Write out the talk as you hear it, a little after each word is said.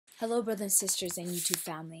Hello, brothers and sisters and YouTube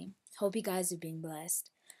family. Hope you guys are being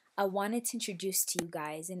blessed. I wanted to introduce to you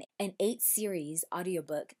guys an 8-series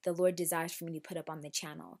audiobook the Lord desires for me to put up on the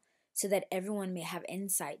channel so that everyone may have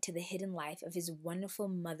insight to the hidden life of His wonderful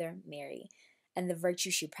mother, Mary, and the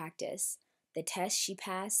virtues she practiced, the tests she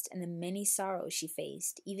passed, and the many sorrows she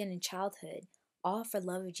faced, even in childhood, all for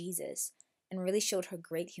love of Jesus, and really showed her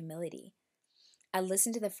great humility. I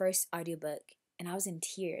listened to the first audiobook, and I was in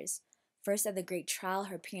tears. First, at the great trial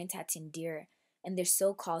her parents had to endure, and their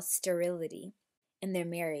so-called sterility in their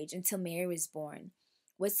marriage until Mary was born.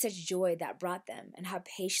 What such joy that brought them, and how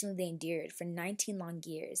patiently they endured for 19 long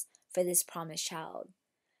years for this promised child.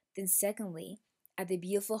 Then secondly, at the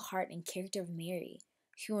beautiful heart and character of Mary,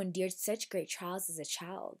 who endured such great trials as a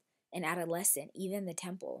child, an adolescent, even in the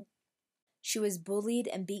temple. She was bullied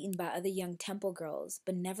and beaten by other young temple girls,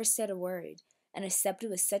 but never said a word, and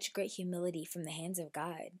accepted with such great humility from the hands of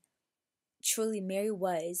God. Truly, Mary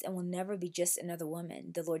was and will never be just another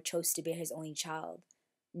woman the Lord chose to bear His only child.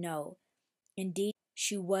 No, indeed,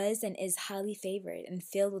 she was and is highly favored and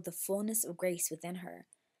filled with the fullness of grace within her,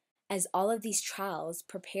 as all of these trials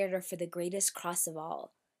prepared her for the greatest cross of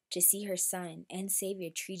all, to see her Son and Savior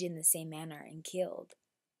treated in the same manner and killed.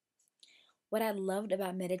 What I loved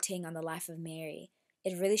about meditating on the life of Mary,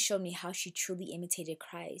 it really showed me how she truly imitated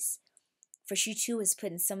Christ, for she too was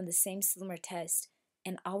put in some of the same similar tests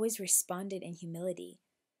and always responded in humility.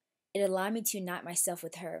 It allowed me to unite myself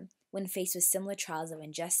with her when faced with similar trials of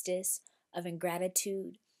injustice, of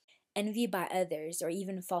ingratitude, envy by others, or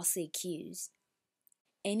even falsely accused.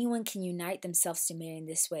 Anyone can unite themselves to Mary in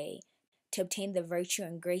this way to obtain the virtue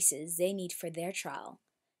and graces they need for their trial,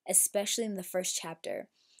 especially in the first chapter.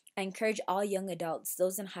 I encourage all young adults,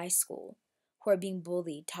 those in high school, who are being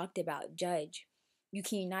bullied, talked about, judged. You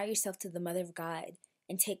can unite yourself to the Mother of God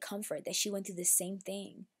and take comfort that she went through the same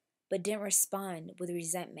thing, but didn't respond with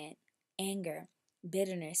resentment, anger,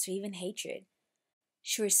 bitterness, or even hatred.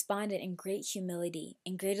 She responded in great humility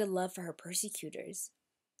and greater love for her persecutors.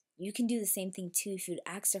 You can do the same thing too if you'd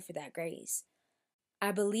ask her for that grace.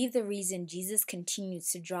 I believe the reason Jesus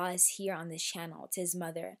continues to draw us here on this channel to His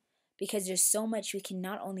mother, because there's so much we can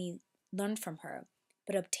not only learn from her,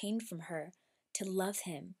 but obtain from her to love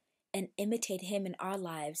Him and imitate Him in our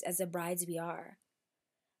lives as the brides we are.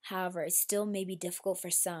 However, it still may be difficult for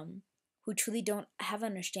some who truly don't have an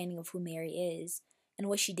understanding of who Mary is and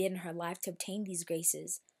what she did in her life to obtain these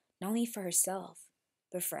graces, not only for herself,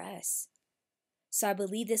 but for us. So I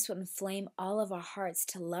believe this will inflame all of our hearts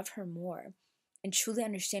to love her more and truly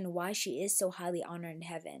understand why she is so highly honored in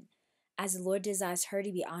heaven, as the Lord desires her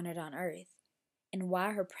to be honored on earth, and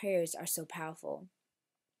why her prayers are so powerful.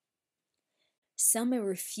 Some may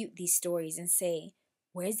refute these stories and say,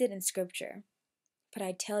 where is it in Scripture? But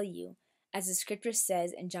I tell you, as the Scripture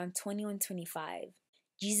says in John 21:25,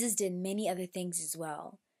 Jesus did many other things as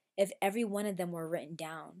well. If every one of them were written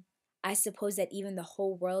down, I suppose that even the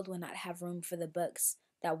whole world would not have room for the books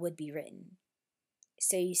that would be written.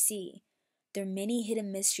 So you see, there are many hidden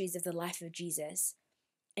mysteries of the life of Jesus,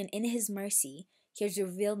 and in His mercy, He has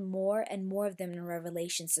revealed more and more of them in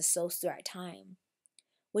revelations to souls throughout time,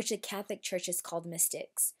 which the Catholic Church has called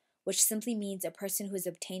mystics, which simply means a person who has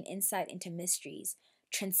obtained insight into mysteries,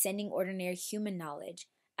 transcending ordinary human knowledge,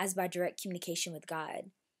 as by direct communication with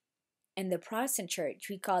God. In the Protestant Church,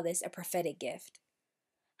 we call this a prophetic gift.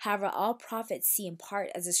 However, all prophets see in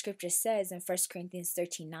part, as the Scripture says in 1 Corinthians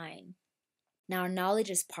 13:9. Now our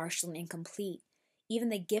knowledge is partial and incomplete. Even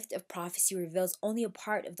the gift of prophecy reveals only a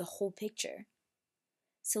part of the whole picture.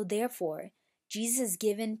 So therefore, Jesus has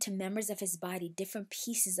given to members of His body different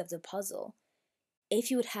pieces of the puzzle, if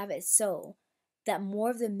He would have it so, that more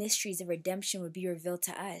of the mysteries of redemption would be revealed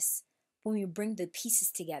to us when we bring the pieces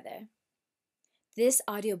together. This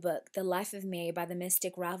audiobook, The Life of Mary by the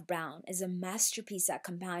mystic Ralph Brown, is a masterpiece that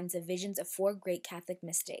combines the visions of 4 great Catholic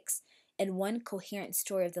mystics in one coherent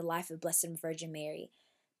story of the life of Blessed Virgin Mary,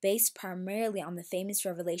 based primarily on the famous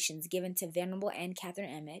revelations given to Venerable Anne Catherine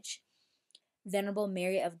Emmerich, Venerable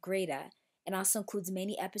Mary of Greda, and also includes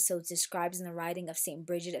many episodes described in the writing of St.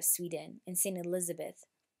 Bridget of Sweden and St. Elizabeth.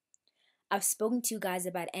 I've spoken to you guys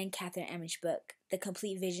about Anne Catherine Emmerich's book, The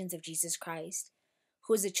Complete Visions of Jesus Christ,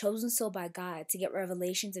 who was a chosen soul by God to get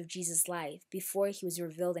revelations of Jesus' life before He was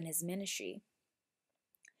revealed in His ministry.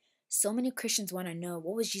 So many Christians want to know,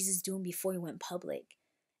 what was Jesus doing before He went public?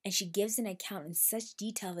 And she gives an account in such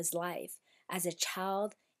detail of His life as a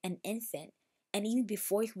child, an infant, and even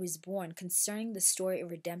before He was born, concerning the story of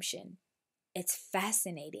redemption. It's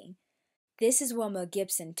fascinating. This is where Mel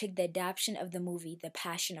Gibson took the adaptation of the movie The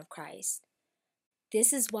Passion of Christ.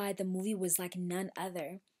 This is why the movie was like none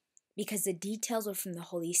other, because the details were from the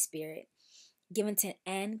Holy Spirit. given to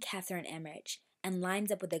Anne Catherine Emmerich, and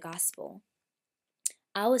lines up with the gospel.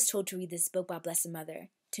 I was told to read this book by Blessed Mother,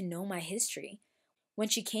 to know my history, when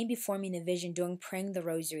she came before me in a vision during praying the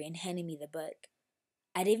rosary and handing me the book.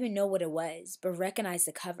 I didn't even know what it was, but recognized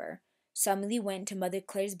the cover, so I immediately went to Mother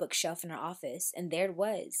Claire's bookshelf in her office, and there it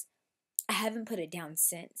was. I haven't put it down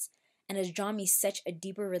since, and has drawn me such a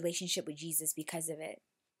deeper relationship with Jesus because of it.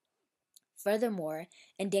 Furthermore,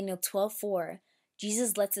 in Daniel 12:4,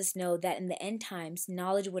 Jesus lets us know that in the end times,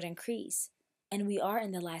 knowledge would increase, and we are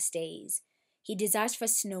in the last days. He desires for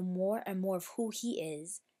us to know more and more of who He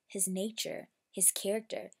is, His nature, His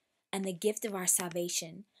character, and the gift of our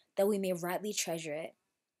salvation, that we may rightly treasure it,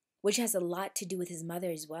 which has a lot to do with His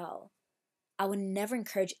mother as well. I would never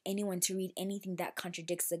encourage anyone to read anything that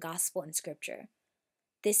contradicts the gospel and scripture.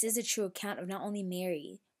 This is a true account of not only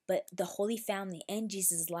Mary, but the Holy Family and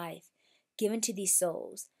Jesus' life given to these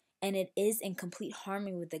souls, and it is in complete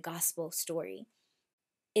harmony with the gospel story.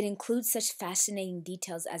 It includes such fascinating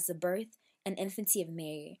details as the birth and infancy of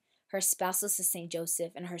Mary, her spousal to Saint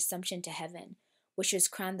Joseph, and her assumption to heaven, which was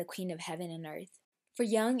crowned the Queen of Heaven and Earth. For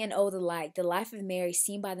young and old alike, the life of Mary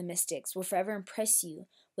seen by the mystics will forever impress you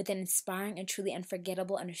with an inspiring and truly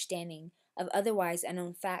unforgettable understanding of otherwise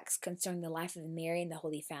unknown facts concerning the life of Mary and the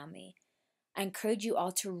Holy Family. I encourage you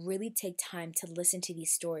all to really take time to listen to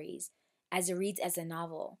these stories, as it reads as a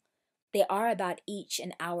novel. They are about each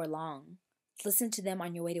an hour long. Listen to them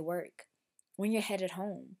on your way to work, when you're headed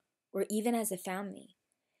home, or even as a family.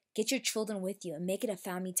 Get your children with you and make it a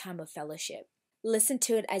family time of fellowship. Listen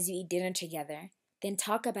to it as you eat dinner together, then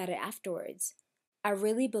talk about it afterwards. I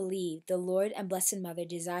really believe the Lord and Blessed Mother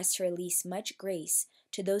desires to release much grace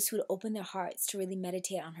to those who would open their hearts to really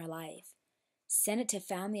meditate on her life. Send it to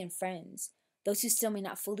family and friends, those who still may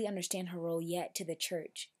not fully understand her role yet, to the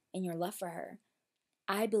church, and your love for her.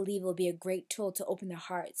 I believe it will be a great tool to open their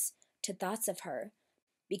hearts to thoughts of her,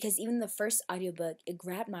 because even the first audiobook, it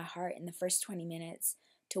grabbed my heart in the first 20 minutes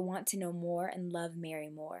to want to know more and love Mary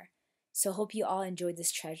more. So hope you all enjoyed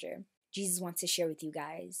this treasure Jesus wants to share with you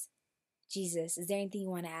guys. Jesus, is there anything you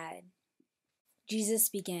want to add? Jesus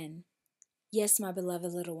began, "Yes, my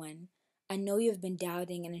beloved little one, I know you have been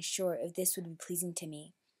doubting and unsure if this would be pleasing to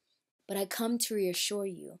me. But I come to reassure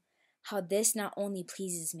you how this not only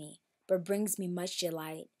pleases me, but brings me much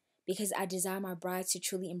delight, because I desire my brides to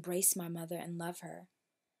truly embrace my mother and love her,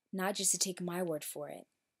 not just to take my word for it."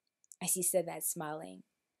 As he said that, smiling.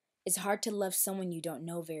 It's hard to love someone you don't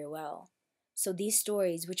know very well. So these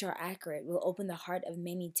stories, which are accurate, will open the heart of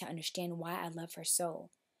many to understand why I love her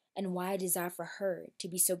so, and why I desire for her to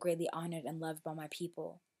be so greatly honored and loved by my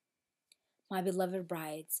people. My beloved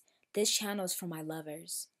brides, this channel is for my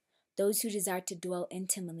lovers, those who desire to dwell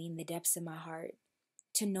intimately in the depths of my heart,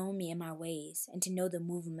 to know me and my ways, and to know the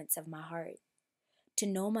movements of my heart. To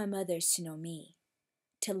know my mother is to know me.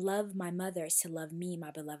 To love my mother is to love me,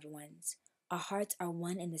 my beloved ones. Our hearts are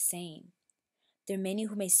one and the same. There are many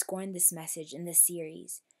who may scorn this message in this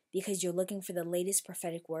series because you're looking for the latest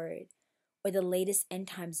prophetic word or the latest end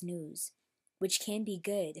times news, which can be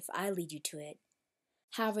good if I lead you to it.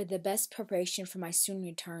 However, the best preparation for my soon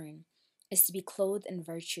return is to be clothed in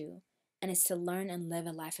virtue, and is to learn and live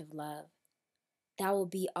a life of love. That will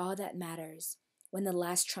be all that matters when the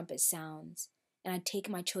last trumpet sounds, and I take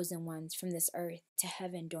my chosen ones from this earth to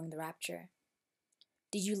heaven during the rapture.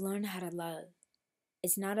 Did you learn how to love?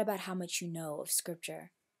 It's not about how much you know of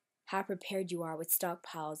Scripture, how prepared you are with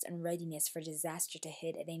stockpiles and readiness for disaster to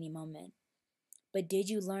hit at any moment. But did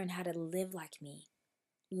you learn how to live like me,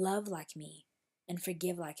 love like me, and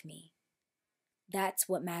forgive like me? That's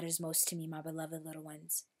what matters most to me, my beloved little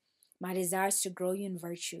ones. My desire is to grow you in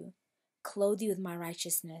virtue, clothe you with my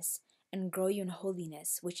righteousness, and grow you in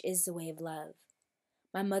holiness, which is the way of love.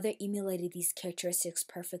 My mother emulated these characteristics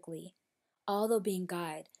perfectly. Although being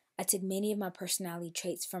God, I took many of my personality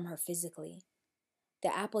traits from her physically.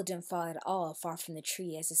 The apple didn't fall at all far from the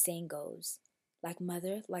tree, as the saying goes. Like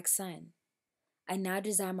mother, like son. I now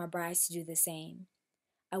desire my brides to do the same.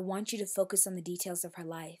 I want you to focus on the details of her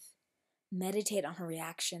life. Meditate on her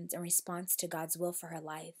reactions in response to God's will for her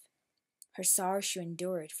life. Her sorrow she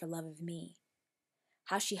endured for love of me.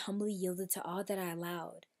 How she humbly yielded to all that I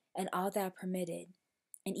allowed and all that I permitted,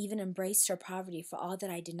 and even embraced her poverty for all that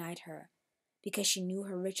I denied her, because she knew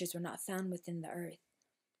her riches were not found within the earth,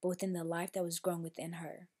 but within the life that was growing within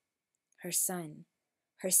her, her Son,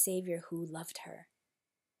 her Savior who loved her.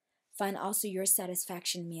 Find also your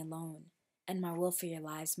satisfaction in me alone, and my will for your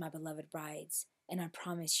lives, my beloved brides, and I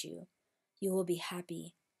promise you, you will be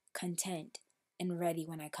happy, content, and ready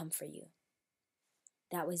when I come for you.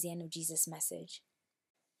 That was the end of Jesus' message.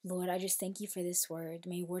 Lord, I just thank you for this word.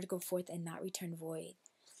 May your word go forth and not return void.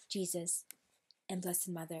 Jesus, and Blessed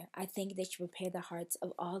Mother, I thank you that you prepare the hearts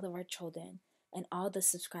of all of our children and all the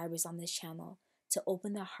subscribers on this channel to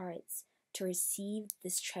open their hearts to receive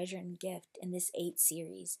this treasure and gift in this 8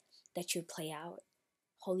 series that you play out.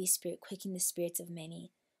 Holy Spirit, quicken the spirits of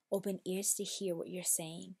many. Open ears to hear what you're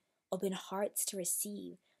saying. Open hearts to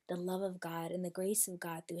receive the love of God and the grace of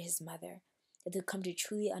God through his mother, that they'll come to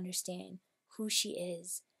truly understand who she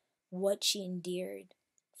is, what she endured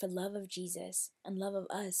for love of Jesus and love of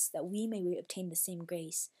us, that we may obtain the same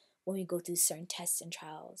grace when we go through certain tests and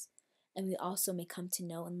trials. And we also may come to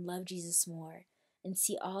know and love Jesus more and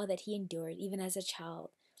see all that he endured, even as a child,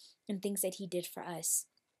 and things that he did for us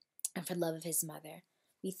and for love of his mother.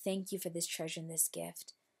 We thank you for this treasure and this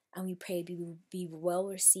gift, and we pray be well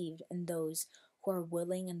received in those who are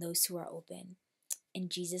willing and those who are open. In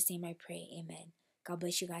Jesus' name I pray, amen. God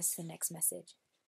bless you guys to the next message.